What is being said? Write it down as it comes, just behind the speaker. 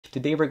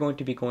Today we're going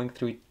to be going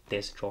through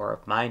this drawer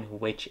of mine,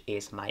 which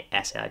is my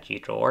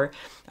SLG drawer.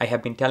 I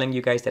have been telling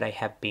you guys that I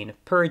have been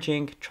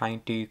purging,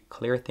 trying to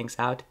clear things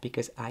out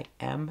because I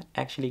am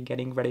actually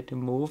getting ready to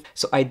move.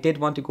 So I did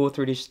want to go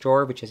through this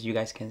drawer, which as you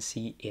guys can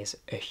see is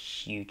a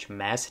huge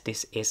mess.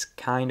 This is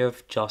kind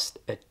of just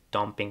a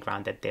dumping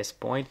ground at this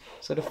point.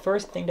 So the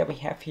first thing that we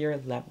have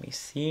here, let me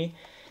see.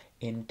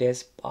 In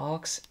this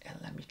box, and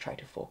let me try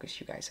to focus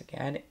you guys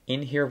again.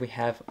 In here we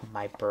have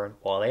my Bearn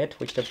wallet,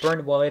 which the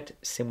Bearn wallet,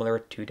 similar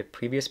to the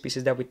previous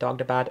pieces that we talked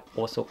about,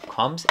 also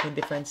comes in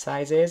different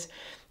sizes.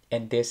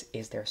 And this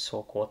is their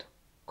so-called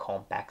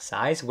compact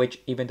size, which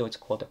even though it's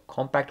called a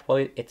compact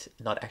wallet, it's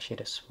not actually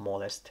the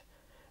smallest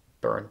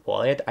Bearn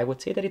wallet. I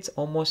would say that it's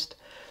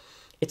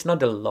not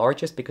the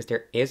largest because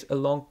there is a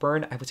long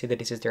Bearn. I would say that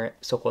this is their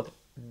so-called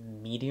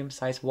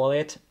medium-sized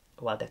wallet.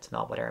 Well, that's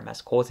not what Hermes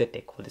calls it.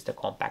 They call this the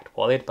compact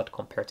wallet, but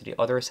compared to the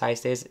other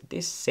sizes,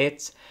 this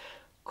sits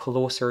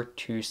closer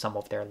to some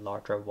of their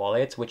larger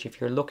wallets, which if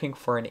you're looking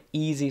for an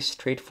easy,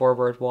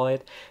 straightforward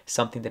wallet,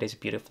 something that is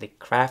beautifully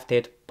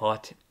crafted,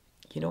 but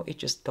you know, it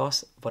just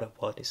does what a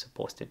wallet is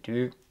supposed to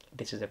do,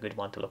 this is a good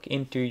one to look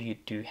into. You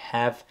do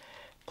have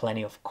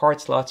plenty of card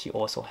slots. You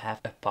also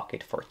have a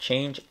pocket for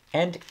change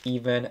and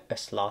even a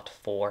slot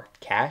for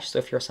cash. So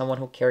if you're someone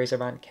who carries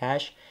around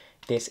cash,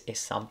 this is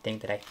something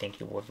that I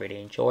think you would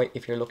really enjoy.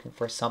 If you're looking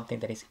for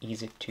something that is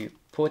easy to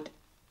put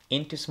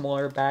into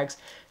smaller bags,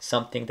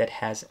 something that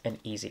has an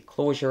easy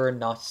closure,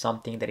 not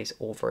something that is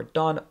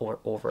overdone or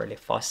overly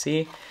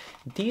fussy.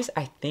 These,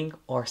 I think,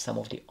 are some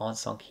of the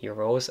unsung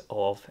heroes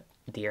of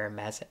the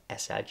Hermes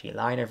SLG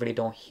line. I really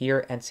don't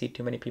hear and see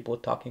too many people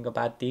talking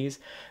about these,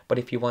 but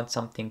if you want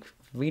something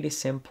really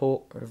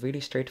simple,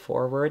 really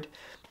straightforward,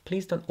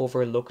 please don't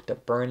overlook the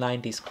Bearn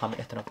line. These come in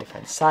a ton of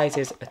different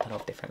sizes, a ton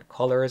of different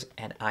colors,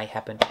 and I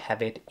happen to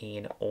have it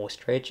in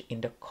ostrich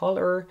in the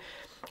color.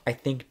 I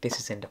think this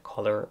is in the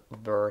color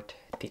Vert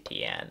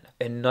Titian.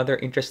 Another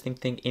interesting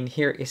thing in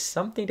here is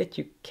something that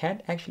you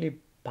can't actually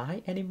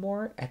buy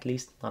anymore, at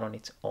least not on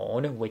its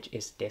own, which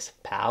is this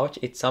pouch.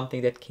 It's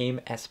something that came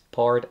as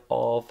part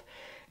of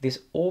this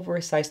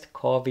oversized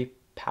coffee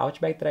pouch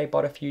bag that I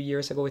bought a few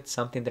years ago. It's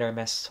something that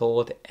Hermes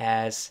sold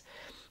as,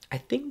 I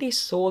think they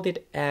sold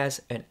it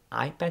as an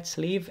iPad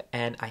sleeve,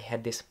 and I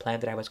had this plan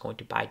that I was going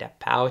to buy that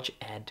pouch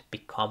and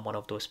become one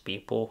of those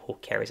people who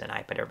carries an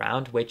iPad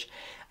around, which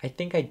I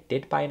think I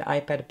did buy an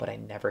iPad, but I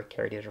never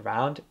carried it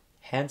around.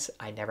 Hence,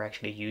 I never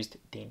actually used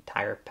the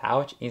entire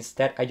pouch.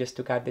 Instead, I just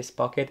took out this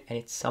pocket, and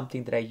it's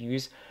something that I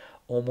use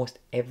almost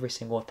every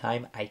single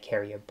time I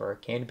carry a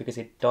Birkin because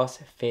it does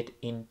fit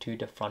into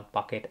the front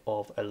pocket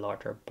of a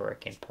larger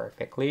Birkin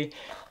perfectly.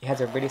 It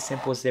has a really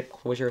simple zip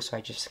closure, so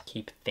I just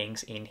keep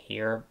things in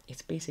here.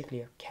 It's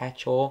basically a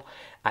catch-all.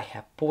 I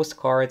have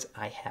postcards,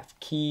 I have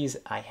keys,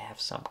 I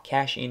have some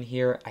cash in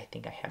here. I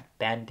think I have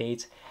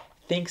band-aids,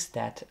 things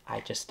that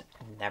I just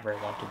never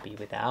want to be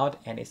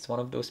without, and it's one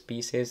of those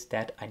pieces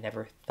that I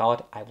never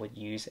thought I would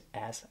use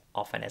as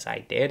often as I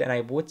did. And I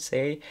would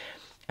say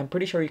I'm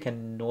pretty sure you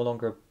can no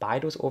longer buy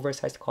those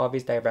oversized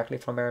coffees directly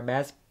from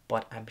Hermes,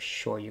 but I'm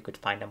sure you could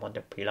find them on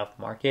the Preloved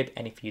market.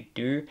 And if you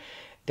do,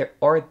 there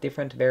are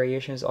different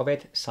variations of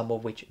it, some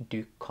of which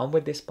do come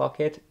with this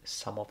pocket,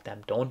 some of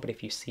them don't. But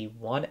if you see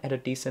one at a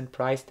decent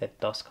price that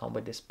does come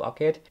with this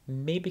pocket,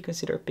 maybe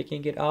consider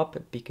picking it up,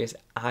 because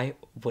I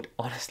would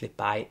honestly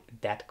buy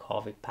that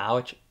coffee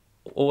pouch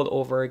all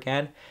over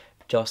again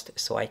just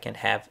so I can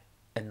have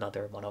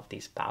another one of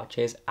these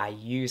pouches. I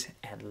use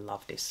and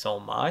love this so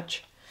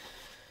much.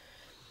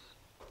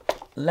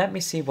 Let me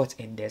see what's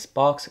in this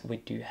box. We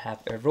do have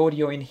a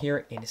Rodeo in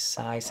here in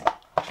size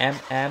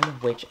MM,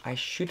 which I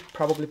should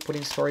probably put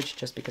in storage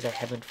just because I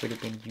haven't really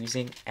been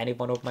using any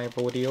one of my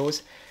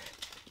Rodeos,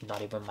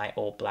 not even my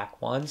all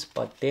black ones.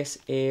 But this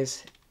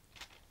is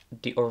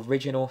the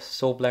original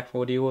So Black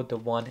Rodeo, the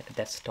one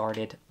that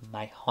started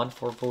my hunt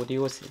for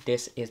Rodeos.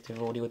 This is the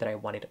Rodeo that I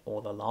wanted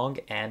all along,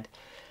 and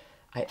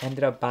I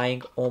ended up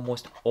buying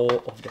almost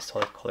all of the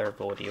solid color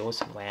Rodeos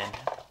when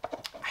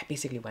I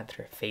basically went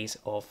through a phase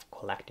of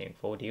collecting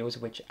Rodeos,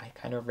 which I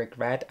kind of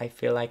regret. I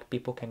feel like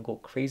people can go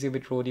crazy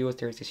with Rodeos.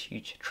 There's this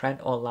huge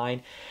trend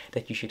online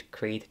that you should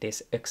create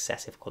this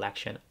excessive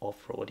collection of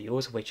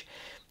Rodeos, which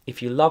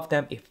if you love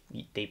them, if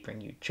they bring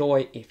you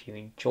joy, if you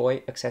enjoy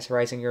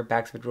accessorizing your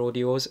bags with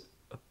Rodeos,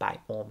 by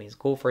all means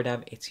go for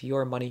them. It's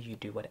your money, you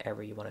do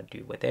whatever you want to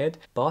do with it.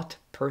 But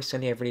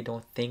personally, I really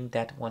don't think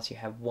that once you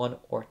have one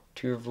or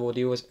two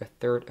Rodeos, a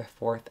third, a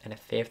fourth, and a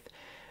fifth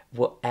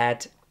will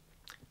add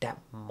that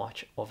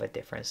much of a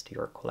difference to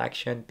your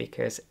collection,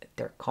 because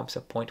there comes a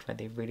point when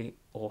they really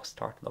all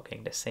start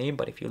looking the same.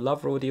 But if you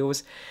love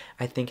Rodeos,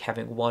 I think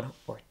having one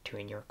or two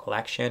in your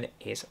collection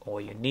is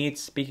all you need.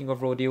 Speaking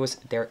of Rodeos,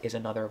 there is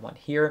another one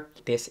here.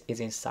 This is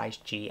in size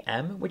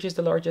GM, which is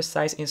the largest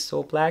size in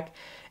So Black,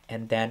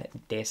 and then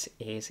this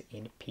is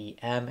in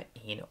PM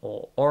in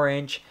all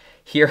orange.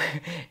 Here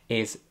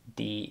is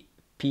the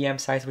PM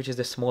size, which is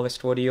the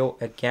smallest Rodeo,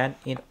 again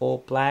in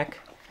all black.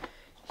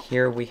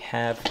 Here we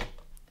have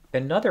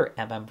another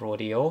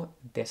Rodeo,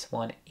 this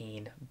one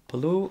in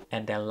blue.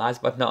 And then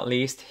last but not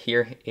least,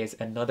 here is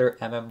another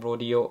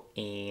Rodeo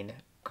in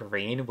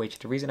green, which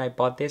the reason I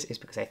bought this is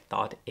because I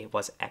thought it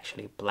was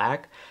actually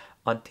black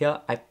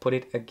until I put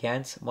it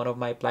against one of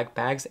my black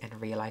bags and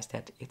realized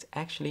that it's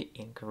actually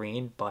in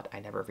green, but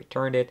I never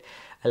returned it.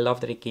 I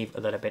love that it gave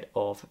a little bit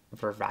of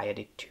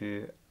variety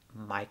to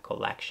my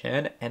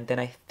collection. And then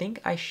I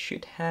think I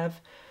should have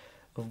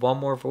one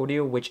more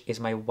rodeo, which is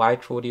my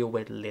white rodeo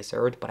with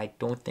lizard, but I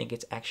don't think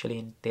it's actually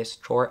in this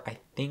drawer. I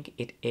think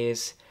it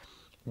is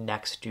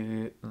next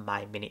to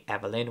my mini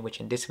Evelyn, which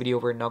in this video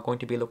we're not going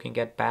to be looking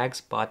at bags,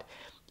 but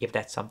if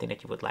that's something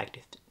that you would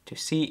like to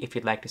see, if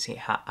you'd like to see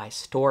how I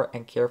store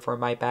and care for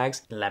my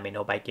bags, let me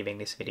know by giving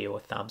this video a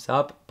thumbs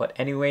up. But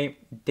anyway,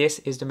 this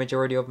is the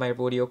majority of my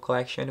rodeo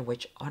collection,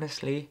 which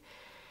honestly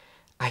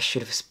I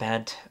should have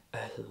spent a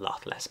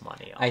lot less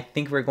money on. I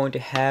think we're going to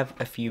have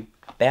a few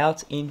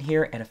belts in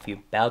here and a few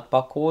belt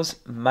buckles.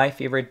 My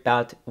favorite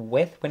belt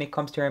width when it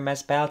comes to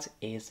Hermes belts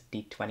is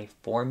the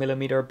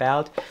 24mm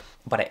belt,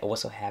 but I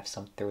also have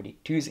some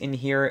 32s in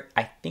here.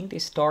 I think they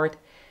start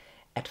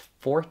at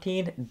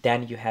 14,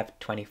 then you have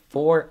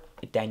 24,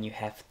 then you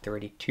have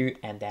 32,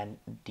 and then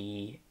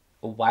the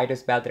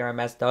widest belt that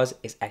Hermes does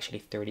is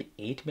actually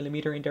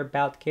 38mm in their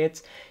belt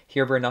kits.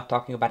 Here we're not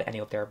talking about any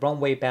of their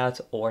runway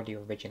belts or the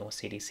original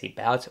CDC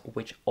belts,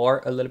 which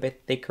are a little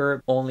bit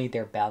thicker. Only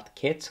their belt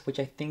kits, which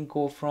I think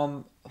go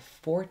from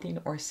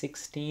 14 or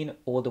 16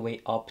 all the way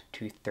up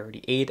to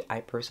 38. I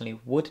personally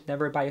would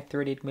never buy a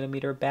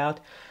 38mm belt,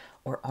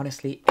 or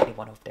honestly any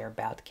one of their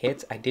belt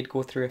kits. I did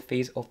go through a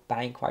phase of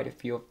buying quite a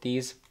few of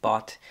these,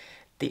 but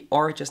they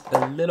are just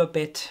a little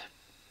bit,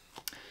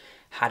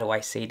 how do I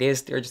say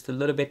this? They're just a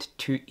little bit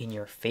too in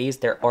your face.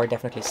 There are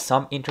definitely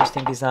some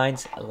interesting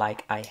designs,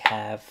 like I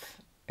have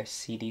a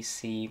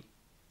CDC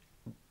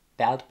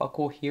belt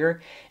buckle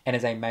here. And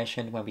as I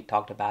mentioned when we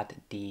talked about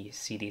the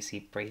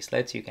CDC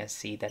bracelets, you can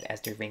see that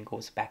as the ring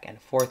goes back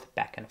and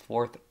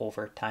forth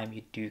over time,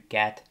 you do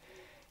get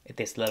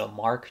this little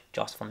mark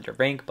just from the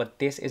ring. But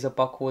this is a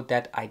buckle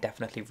that I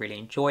definitely really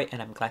enjoy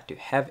and I'm glad to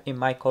have in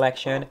my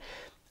collection.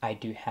 I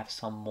do have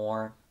some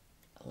more,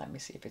 let me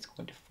see if it's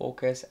going to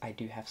focus. I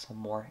do have some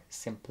more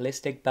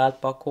simplistic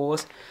belt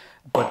buckles,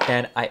 but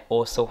then I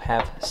also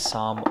have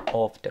some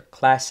of the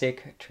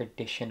classic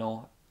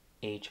traditional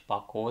age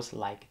buckles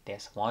like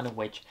this one,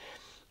 which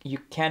you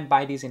can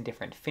buy these in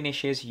different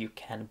finishes. You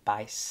can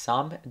buy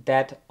some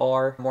that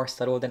are more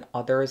subtle than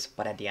others,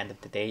 but at the end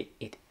of the day,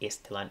 it is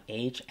still an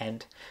age.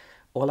 And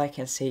all I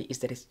can say is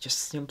that it's just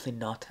simply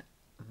not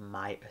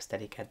my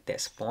aesthetic at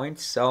this point.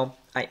 So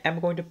I am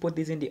going to put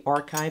these in the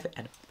archive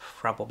and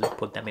probably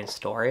put them in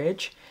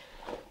storage.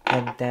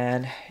 And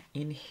then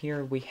in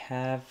here we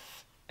have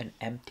an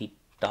empty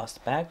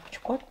dust bag, which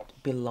what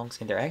belongs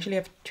in there? I actually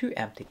have two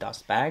empty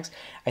dust bags.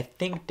 I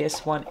think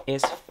this one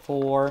is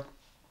for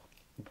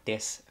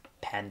this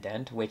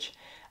pendant, which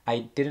I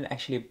didn't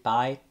actually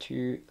buy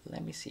to,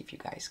 let me see if you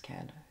guys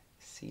can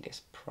see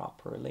this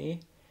properly.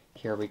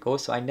 Here we go.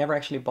 So I never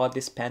actually bought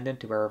this pendant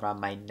to wear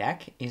around my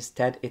neck.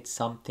 Instead, it's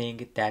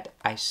something that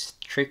I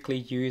strictly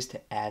used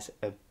as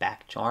a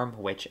back charm,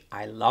 which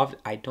I loved.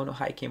 I don't know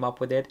how I came up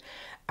with it.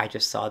 I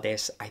just saw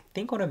this, I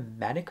think, on a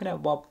mannequin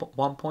at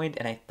one point,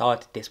 and I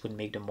thought this would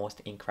make the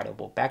most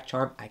incredible back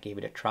charm. I gave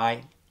it a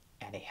try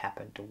and it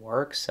happened to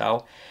work.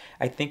 So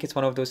I think it's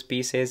one of those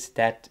pieces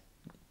that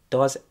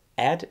does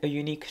add a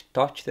unique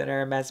touch to the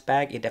Hermes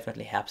bag. It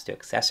definitely helps to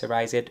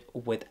accessorize it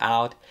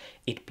without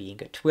it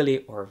being a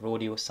twilly or a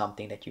rodeo,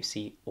 something that you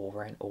see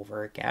over and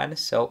over again.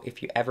 So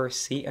if you ever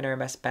see an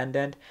Hermes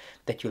pendant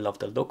that you love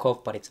the look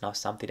of, but it's not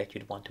something that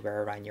you'd want to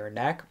wear around your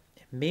neck,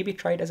 maybe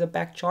try it as a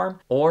back charm.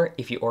 Or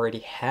if you already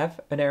have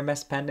an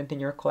Hermes pendant in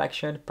your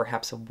collection,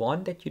 perhaps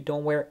one that you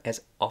don't wear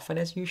as often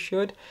as you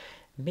should,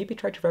 maybe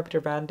try to wrap it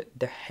around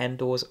the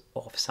handles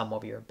of some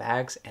of your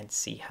bags and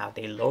see how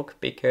they look,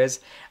 because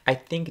I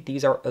think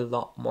these are a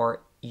lot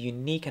more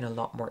unique and a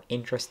lot more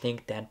interesting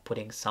than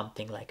putting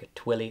something like a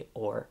twilly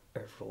or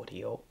a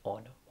rodeo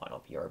on one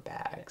of your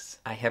bags.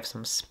 I have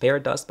some spare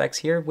dust bags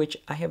here, which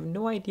I have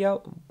no idea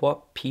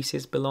what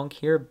pieces belong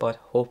here, but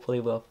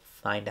hopefully we'll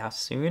find out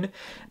soon.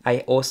 I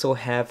also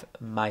have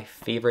my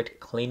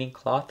favorite cleaning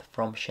cloth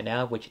from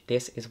Chanel, which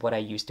this is what I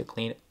use to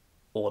clean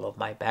all of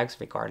my bags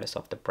regardless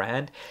of the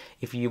brand.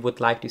 If you would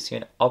like to see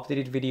an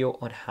updated video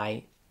on how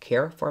I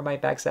care for my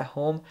bags at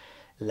home,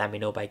 let me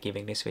know by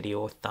giving this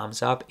video a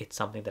thumbs up. It's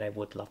something that I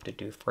would love to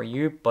do for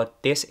you.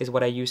 But this is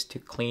what I use to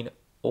clean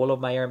all of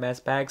my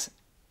Hermes bags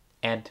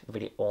and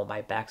really all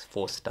my bags,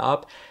 full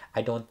stop.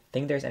 I don't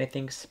think there's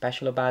anything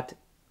special about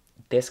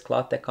this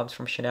cloth that comes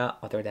from Chanel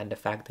other than the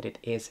fact that it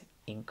is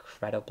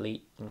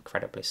incredibly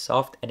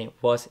soft and it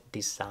was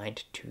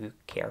designed to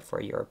care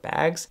for your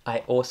bags. I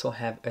also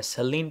have a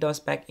Celine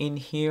dust bag in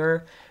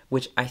here,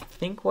 which I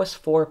think was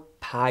for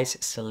Pai's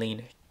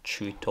Celine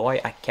chew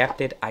toy. I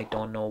kept it, I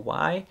don't know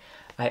why.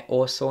 I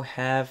also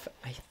have,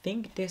 I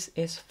think this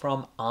is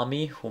from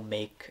Ami, who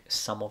make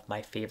some of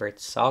my favorite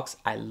socks.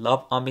 I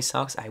love Ami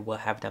socks. I will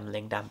have them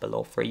linked down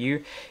below for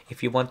you.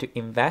 If you want to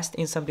invest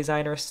in some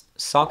designer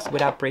socks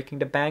without breaking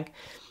the bank,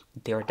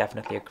 they're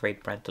definitely a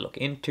great brand to look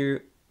into.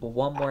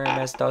 One more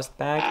Hermes dust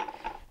bag.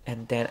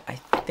 And then I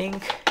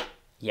think,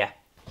 yeah,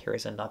 here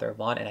is another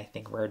one. And I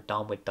think we're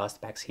done with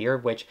dust bags here,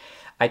 which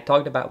I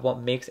talked about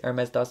what makes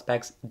Hermes dust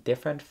bags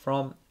different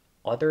from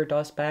other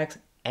dust bags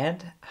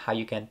and how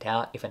you can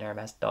tell if an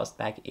Hermes dust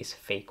bag is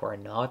fake or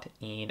not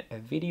in a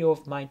video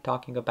of mine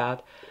talking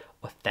about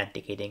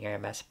authenticating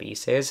Hermes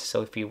pieces.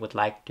 So if you would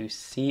like to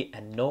see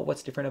and know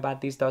what's different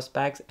about these dust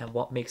bags and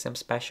what makes them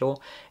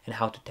special and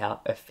how to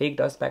tell a fake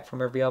dust bag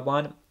from a real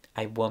one,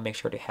 I will make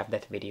sure to have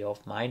that video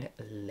of mine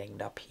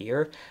linked up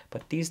here.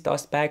 But these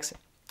dust bags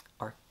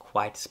are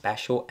quite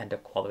special, and the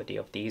quality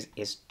of these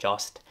is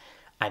just,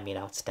 I mean,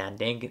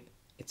 outstanding.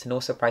 It's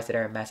no surprise that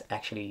Hermes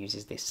actually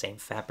uses the same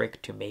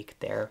fabric to make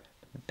their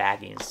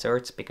bag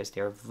inserts because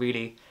they're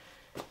really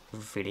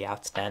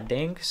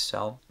outstanding.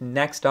 So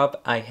next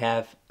up, I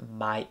have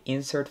my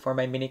insert for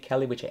my mini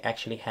Kelly, which I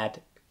actually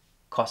had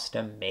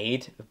custom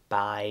made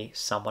by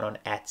someone on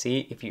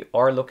Etsy. If you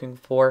are looking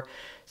for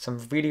some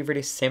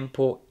really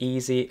simple,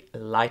 easy,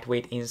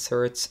 lightweight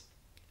inserts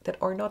that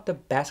are not the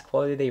best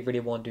quality, they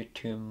really won't do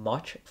too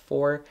much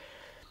for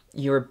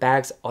your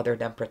bags other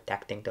than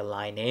protecting the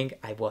lining,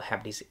 I will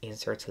have these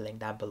inserts linked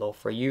down below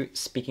for you.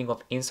 Speaking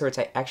of inserts,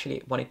 I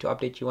actually wanted to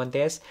update you on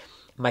this.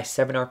 My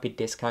 7RP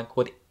discount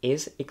code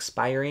is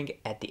expiring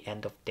at the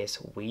end of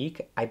this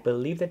week. I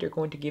believe that they're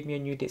going to give me a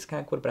new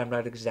discount code, but I'm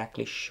not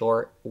exactly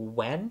sure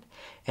when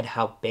and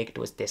how big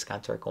those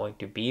discounts are going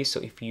to be. So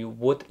if you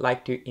would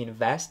like to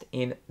invest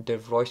in the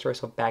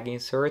Roysters of bag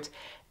inserts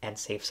and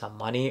save some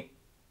money,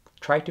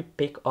 try to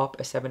pick up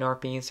a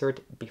 7RP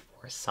insert before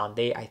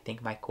Sunday. I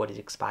think my code is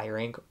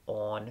expiring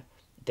on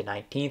the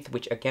 19th,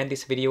 which again,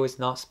 this video is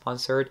not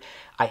sponsored.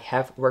 I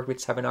have worked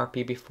with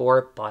 7RP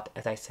before, but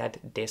as I said,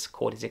 this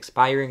code is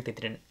expiring. They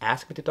didn't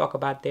ask me to talk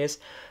about this,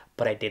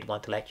 but I did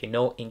want to let you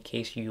know in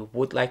case you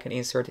would like an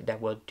insert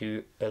that will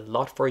do a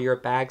lot for your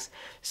bags,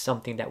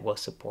 something that will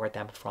support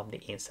them from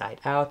the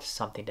inside out,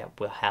 something that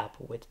will help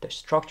with the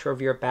structure of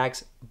your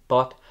bags,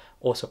 but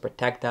also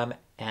protect them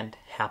and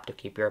help to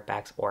keep your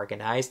bags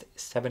organized.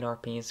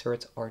 7RP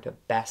inserts are the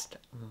best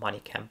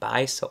money can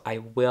buy. So I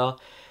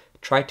will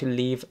try to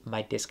leave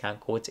my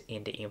discount codes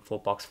in the info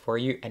box for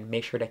you, and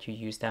make sure that you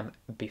use them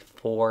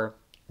before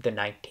the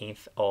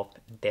 19th of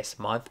this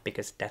month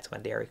because that's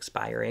when they are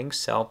expiring.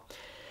 So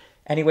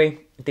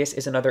anyway, this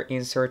is another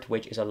insert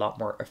which is a lot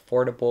more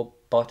affordable,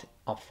 but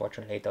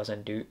unfortunately it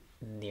doesn't do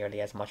nearly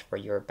as much for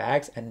your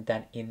bags. And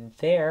then in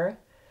there,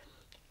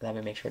 let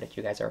me make sure that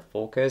you guys are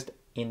focused.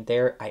 In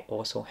there, I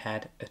also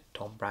had a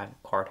Thom Browne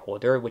card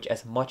holder, which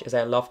as much as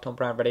I love Thom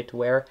Browne ready to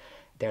wear,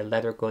 their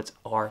leather goods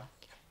are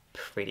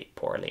pretty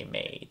poorly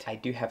made. I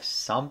do have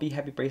some Be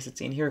Happy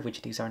bracelets in here,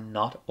 which these are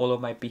not all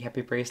of my Be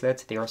Happy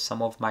bracelets. They are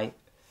some of my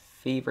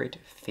favorite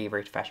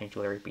fashion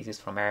jewelry pieces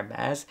from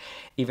Hermes.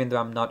 Even though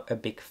I'm not a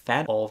big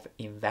fan of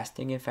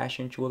investing in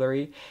fashion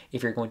jewelry,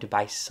 if you're going to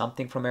buy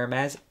something from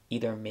Hermes,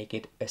 either make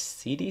it a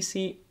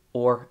CDC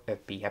or a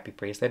Be Happy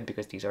bracelet,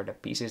 because these are the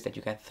pieces that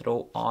you can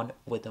throw on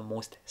with the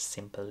most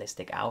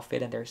simplistic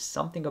outfit. And there's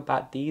something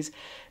about these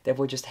that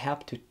will just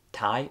help to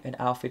tie an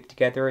outfit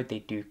together. They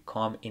do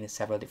come in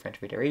several different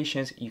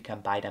iterations. You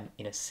can buy them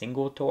in a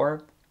single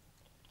tour,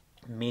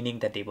 meaning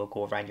that they will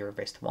go around your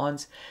wrist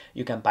once.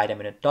 You can buy them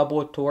in a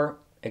double tour.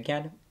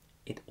 Again,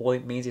 all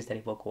it means is that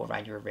it will go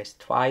around your wrist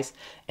twice.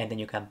 And then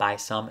you can buy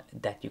some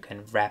that you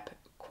can wrap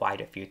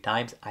quite a few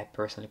times. I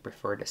personally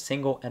prefer the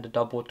single and the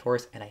double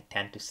tours, and I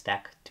tend to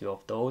stack two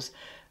of those.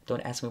 Don't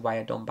ask me why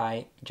I don't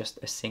buy just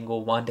a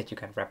single one that you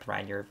can wrap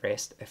around your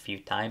wrist a few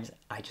times.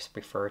 I just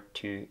prefer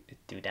to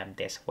do them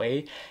this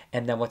way.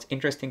 And then what's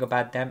interesting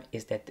about them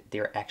is that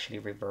they're actually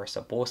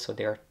reversible. So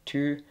there are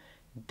two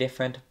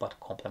different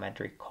but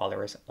complementary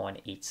colors on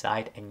each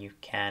side, and you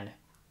can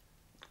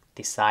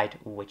decide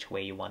which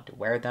way you want to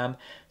wear them.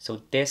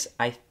 So this,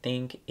 I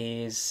think,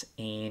 is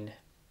in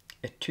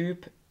a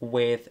taupe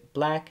with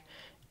black.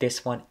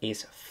 This one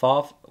is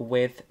fauve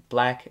with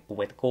black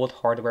with gold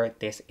hardware.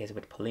 This is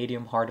with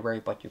palladium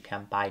hardware, but you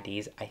can buy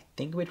these, I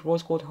think, with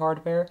rose gold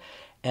hardware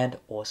and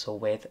also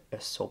with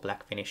a so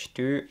black finish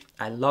too.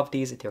 I love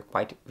these. They're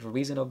quite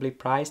reasonably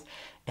priced,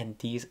 and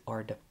these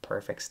are the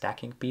perfect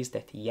stacking piece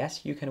that,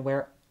 yes, you can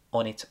wear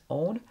on its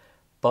own,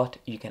 but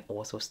you can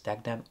also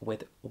stack them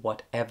with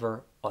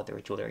whatever other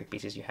jewelry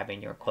pieces you have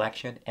in your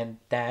collection. And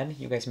then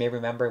you guys may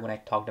remember when I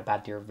talked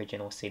about the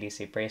original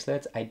CDC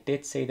bracelets, I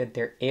did say that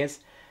there is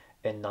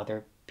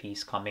another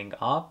piece coming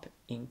up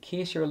in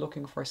case you're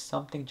looking for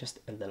something just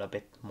a little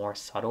bit more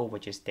subtle,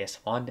 which is this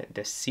one,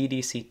 the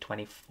CDC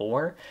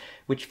 24,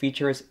 which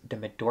features the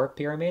Medor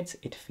pyramids.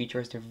 It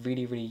features the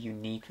really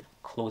unique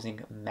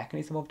closing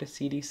mechanism of the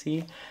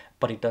CDC,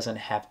 but it doesn't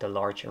have the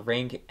large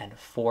ring and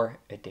 4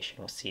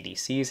 additional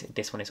CDCs.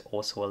 This one is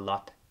also a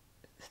lot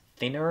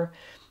thinner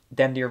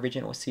than the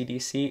original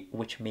CDC,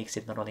 which makes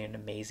it not only an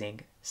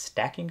amazing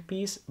stacking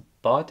piece,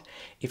 but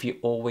if you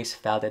always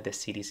felt that the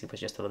CDC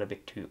was just a little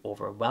bit too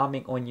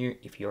overwhelming on you,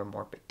 if you're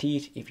more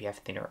petite, if you have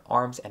thinner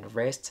arms and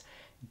wrists,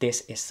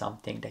 this is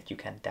something that you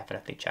can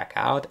definitely check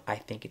out. I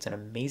think it's an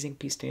amazing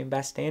piece to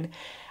invest in.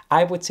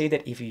 I would say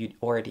that if you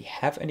already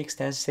have an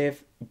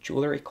extensive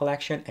jewelry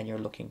collection and you're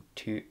looking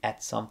to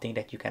add something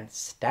that you can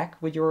stack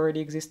with your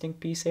already existing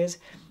pieces,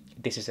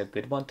 this is a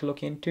good one to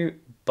look into.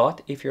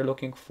 But if you're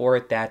looking for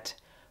that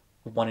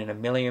one in a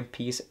million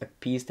piece, a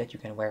piece that you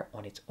can wear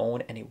on its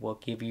own and it will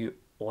give you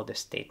all the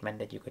statement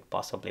that you could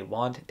possibly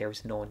want,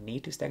 there's no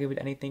need to stack it with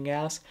anything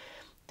else,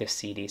 the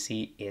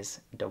CDC is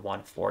the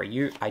one for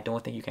you. I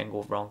don't think you can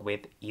go wrong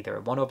with either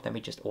one of them.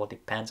 It just all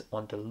depends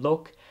on the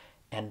look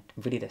and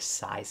really the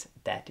size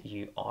that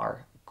you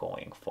are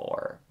going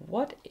for.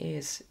 What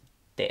is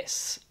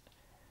this?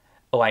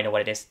 Oh, I know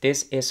what it is.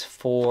 This is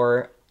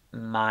for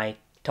my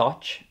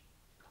Touch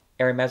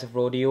Hermes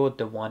Rodeo,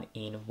 the one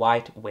in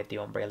white with the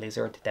ombre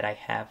lizard that I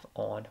have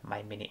on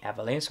my mini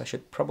Evelyn. So I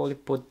should probably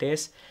put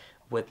this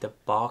with the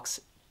box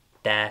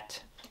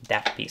that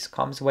piece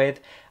comes with.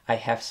 I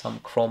have some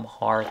chrome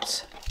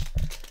hearts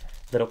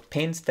little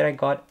pins that I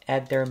got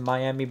at their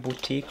Miami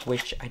boutique,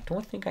 which I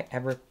don't think I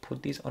ever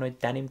put these on a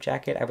denim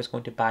jacket. I was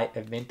going to buy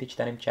a vintage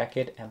denim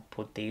jacket and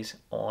put these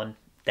on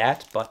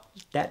that, but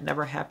that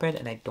never happened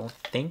and I don't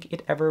think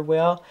it ever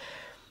will.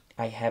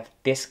 I have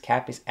this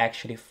cap is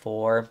actually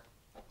for,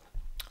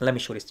 let me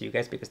show this to you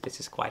guys because this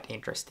is quite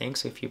interesting.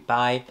 So if you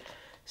buy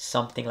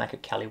something like a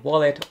Kelly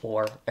wallet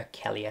or a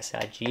Kelly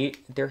SLG,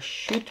 there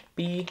should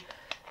be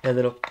a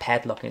little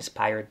padlock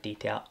inspired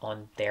detail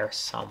on there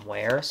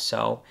somewhere.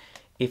 So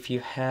if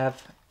you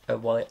have a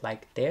wallet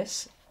like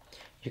this,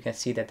 you can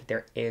see that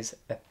there is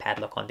a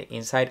padlock on the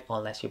inside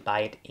unless you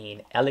buy it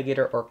in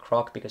alligator or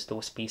croc, because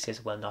those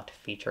pieces will not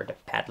feature the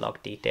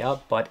padlock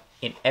detail. But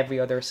in every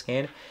other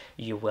skin,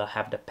 you will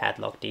have the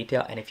padlock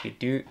detail. And if you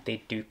do,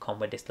 they do come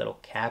with this little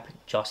cap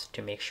just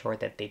to make sure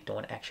that they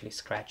don't actually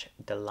scratch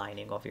the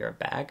lining of your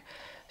bag.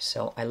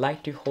 So I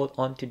like to hold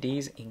on to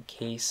these in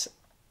case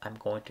I'm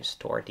going to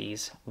store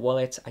these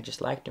wallets. I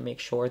just like to make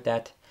sure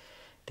that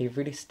they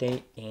really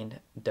stay in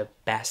the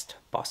best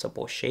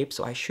possible shape.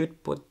 So I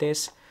should put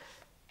this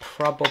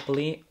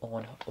probably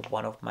on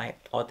one of my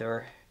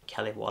other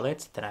Kelly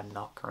wallets that I'm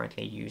not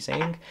currently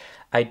using.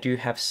 I do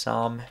have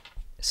some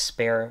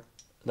spare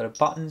little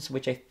buttons,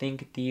 which I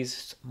think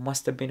these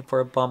must have been for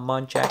a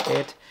bonbon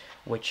jacket,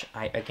 which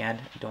I again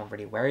don't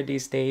really wear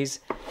these days.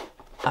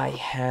 I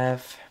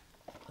have,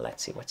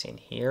 let's see what's in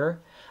here.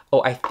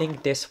 Oh, I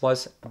think this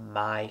was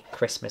my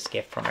Christmas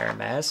gift from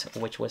Hermes,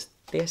 which was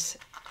this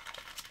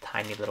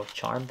tiny little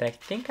charm that I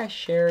think I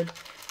shared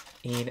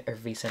in a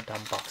recent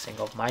unboxing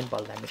of mine,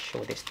 but let me show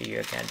this to you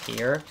again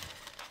here.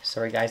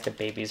 Sorry guys, the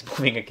baby is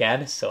moving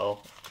again, so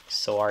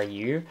are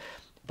you.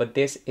 But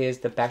this is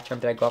the back charm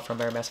that I got from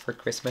Hermes for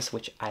Christmas,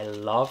 which I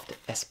loved,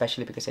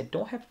 especially because I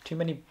don't have too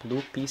many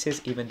blue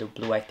pieces, even though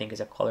blue I think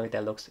is a color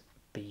that looks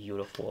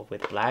beautiful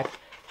with black,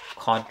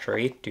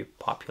 contrary to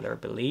popular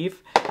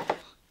belief.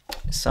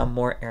 Some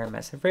more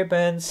Hermes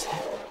ribbons.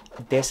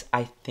 This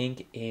I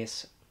think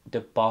is the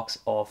box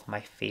of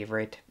my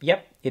favorite,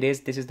 yep it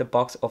is, this is the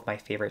box of my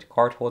favorite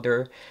card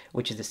holder,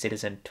 which is the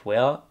Citizen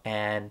Twill,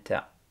 and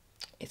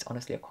it's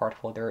honestly a card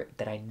holder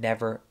that I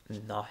never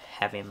not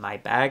have in my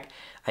bag.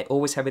 I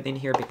always have it in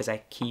here because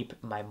I keep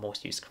my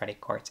most used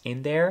credit cards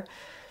in there.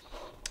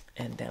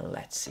 And then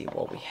let's see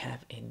what we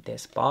have in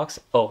this box.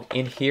 Oh,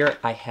 in here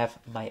I have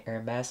my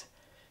Hermes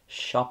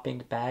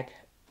shopping bag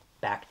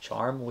back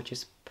charm, which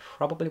is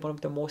probably one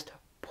of the most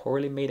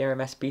poorly made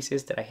Hermes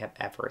pieces that I have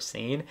ever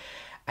seen.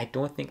 I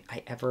don't think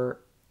I ever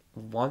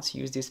once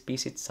used this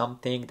piece. It's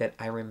something that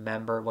I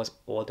remember was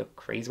all the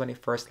craze when it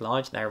first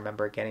launched, and I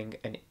remember getting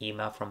an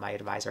email from my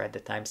advisor at the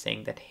time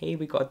saying that, hey,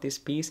 we got this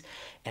piece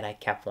and I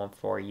kept one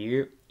for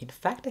you. In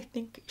fact, I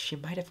think she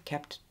might have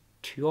kept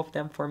two of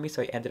them for me,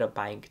 so I ended up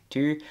buying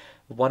two.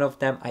 One of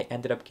them I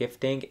ended up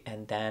gifting,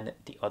 and then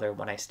the other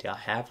one I still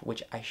have,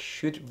 which I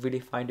should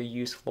really find a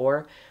use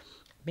for.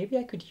 Maybe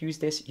I could use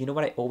this. You know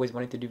what I always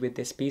wanted to do with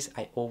this piece?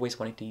 I always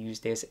wanted to use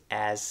this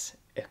as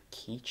a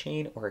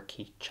keychain or a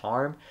key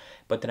charm,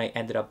 but then I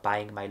ended up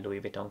buying my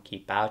Louis Vuitton key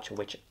pouch,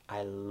 which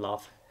I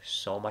love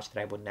so much that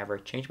I would never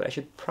change. But I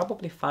should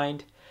probably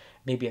find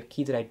maybe a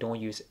key that I don't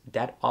use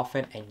that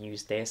often and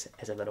use this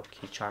as a little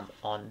key charm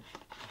on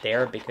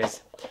there,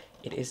 because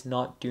it is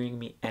not doing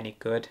me any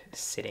good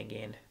sitting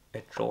in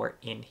a drawer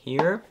in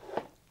here.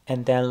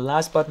 And then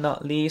last but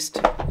not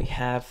least, we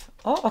have,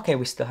 oh okay,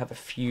 we still have a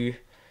few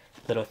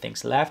little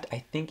things left. I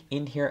think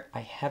in here I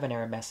have an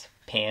Hermes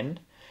pin,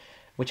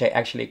 which I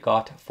actually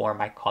got for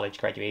my college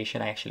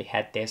graduation. I actually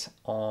had this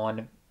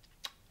on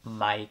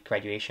my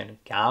graduation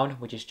gown,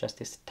 which is just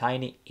this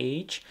tiny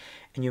H.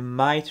 And you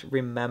might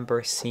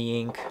remember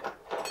seeing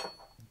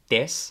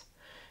this,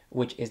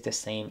 which is the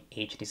same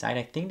H design.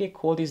 I think they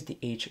call this the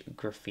H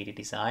graffiti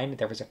design.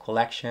 There was a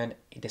collection,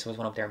 this was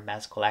one of their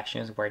men's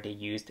collections, where they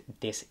used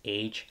this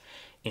H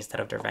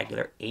instead of the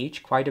regular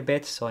H quite a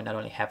bit. So I not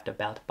only have the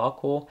belt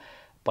buckle,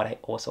 but I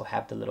also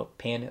have the little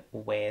pin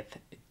with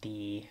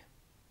the,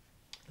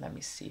 let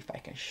me see if I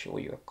can show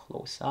you a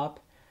close up,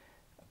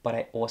 but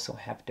I also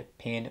have the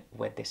pin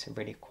with this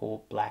really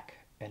cool black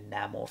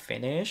enamel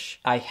finish.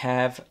 I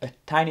have a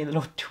tiny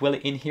little twill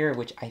in here,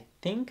 which I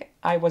think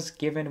I was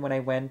given when I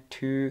went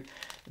to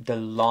the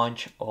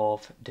launch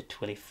of the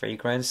Twilly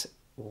fragrance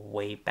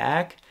way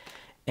back.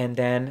 And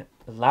then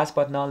last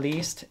but not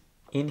least,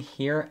 in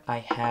here I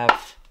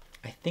have,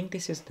 I think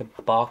this is the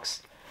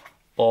box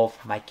of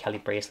my Kelly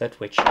bracelet,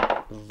 which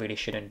really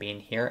shouldn't be in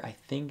here. I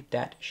think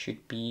that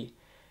should be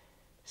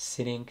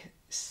sitting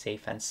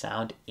safe and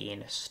sound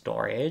in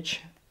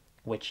storage,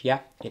 which,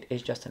 yeah, it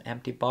is just an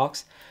empty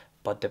box,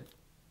 but the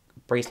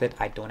bracelet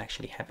I don't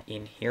actually have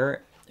in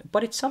here,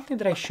 but it's something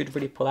that I should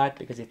really pull out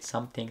because it's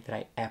something that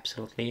I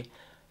absolutely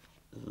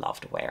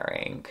loved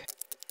wearing.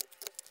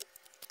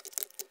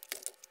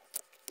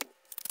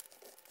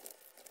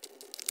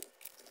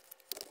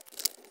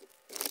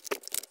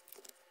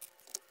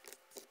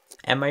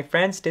 And my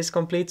friends, this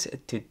completes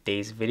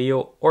today's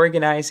video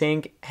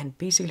organizing and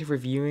basically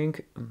reviewing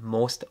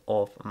most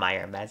of my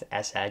Hermes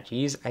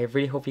SLGs. I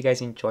really hope you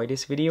guys enjoyed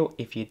this video.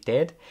 If you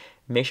did,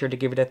 make sure to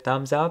give it a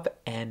thumbs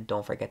up and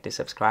don't forget to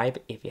subscribe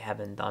if you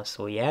haven't done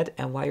so yet.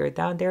 And while you're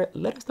down there,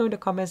 let us know in the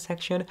comment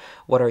section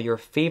what are your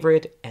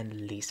favorite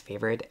and least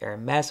favorite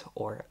Hermes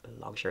or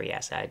luxury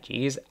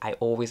SLGs. I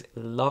always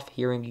love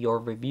hearing your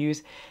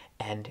reviews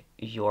and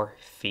your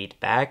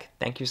feedback.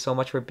 Thank you so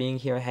much for being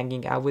here and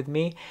hanging out with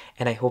me,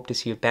 and I hope to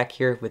see you back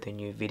here with a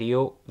new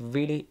video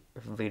really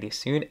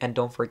soon. And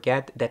don't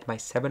forget that my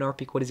 7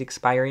 RP code is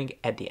expiring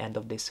at the end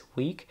of this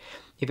week.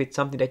 If it's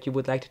something that you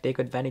would like to take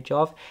advantage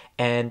of,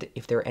 and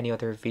if there are any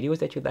other videos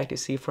that you'd like to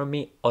see from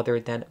me other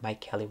than my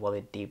Kelly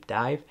Wallet deep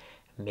dive,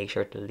 make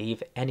sure to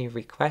leave any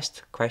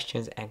requests,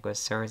 questions, and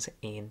concerns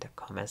in the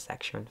comment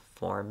section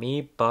for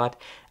me.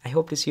 But I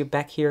hope to see you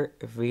back here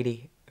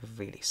really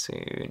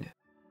soon.